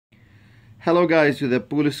Hello guys to the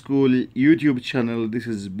Pool School YouTube channel. This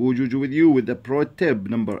is Bujuju with you with the pro tip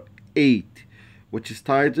number 8, which is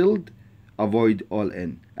titled Avoid All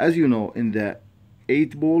In. As you know, in the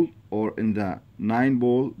 8 ball or in the 9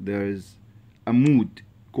 ball, there is a mood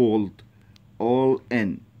called All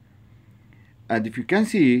In. And if you can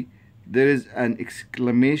see, there is an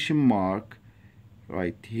exclamation mark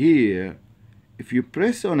right here. If you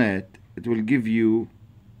press on it, it will give you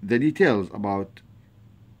the details about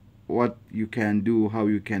what you can do, how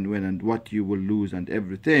you can win, and what you will lose, and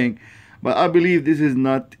everything. But I believe this is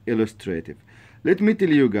not illustrative. Let me tell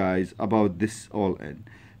you guys about this all in.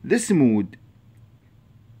 This mood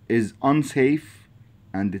is unsafe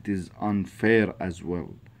and it is unfair as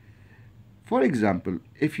well. For example,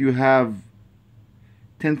 if you have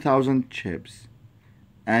 10,000 chips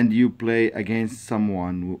and you play against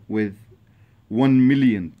someone with 1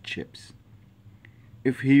 million chips,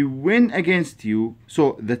 if he win against you,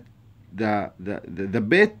 so the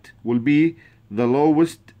bet will be the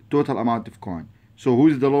lowest total amount of coin. So who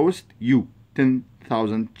is the lowest? You.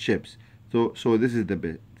 10,000 chips. So this is the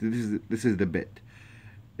bet. This is the bet.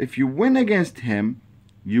 If you win against him,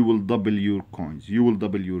 you will double your coins. You will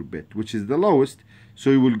double your bet, which is the lowest. So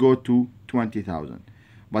you will go to 20,000.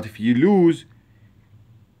 But if you lose,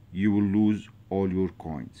 you will lose all your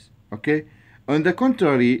coins. Okay. On the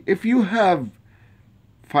contrary, if you have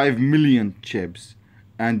 5 million chips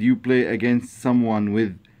and you play against someone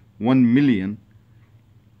with 1 million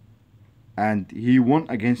and he won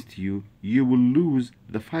against you, you will lose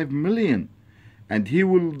the 5 million and he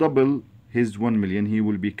will double his 1 million. He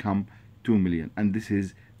will become 2 million. And this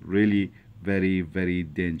is really very, very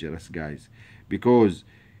dangerous, guys, because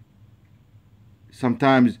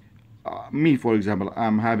sometimes me, for example,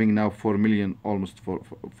 I'm having now 4 million, almost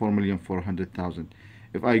 4,400,000.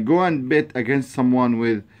 If I go and bet against someone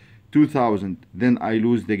with 2,000, then I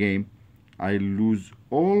lose the game. I lose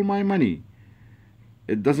all my money.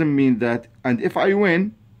 It doesn't mean that. And if I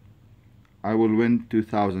win, I will win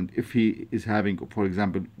 2,000 if he is having, for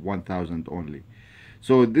example, 1,000 only.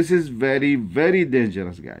 So this is very, very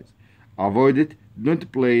dangerous, guys. Avoid it. Don't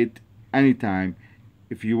play it anytime.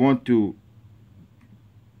 If you want to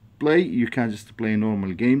play, you can just play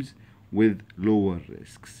normal games with lower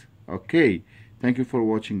risks. Okay, thank you for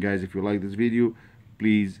watching, guys. If you like this video,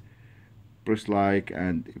 please press like,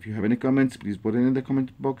 and if you have any comments, please put it in the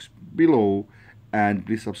comment box below, and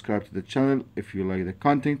please subscribe to the channel if you like the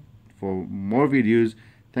content for more videos.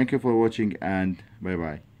 Thank you for watching, and bye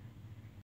bye.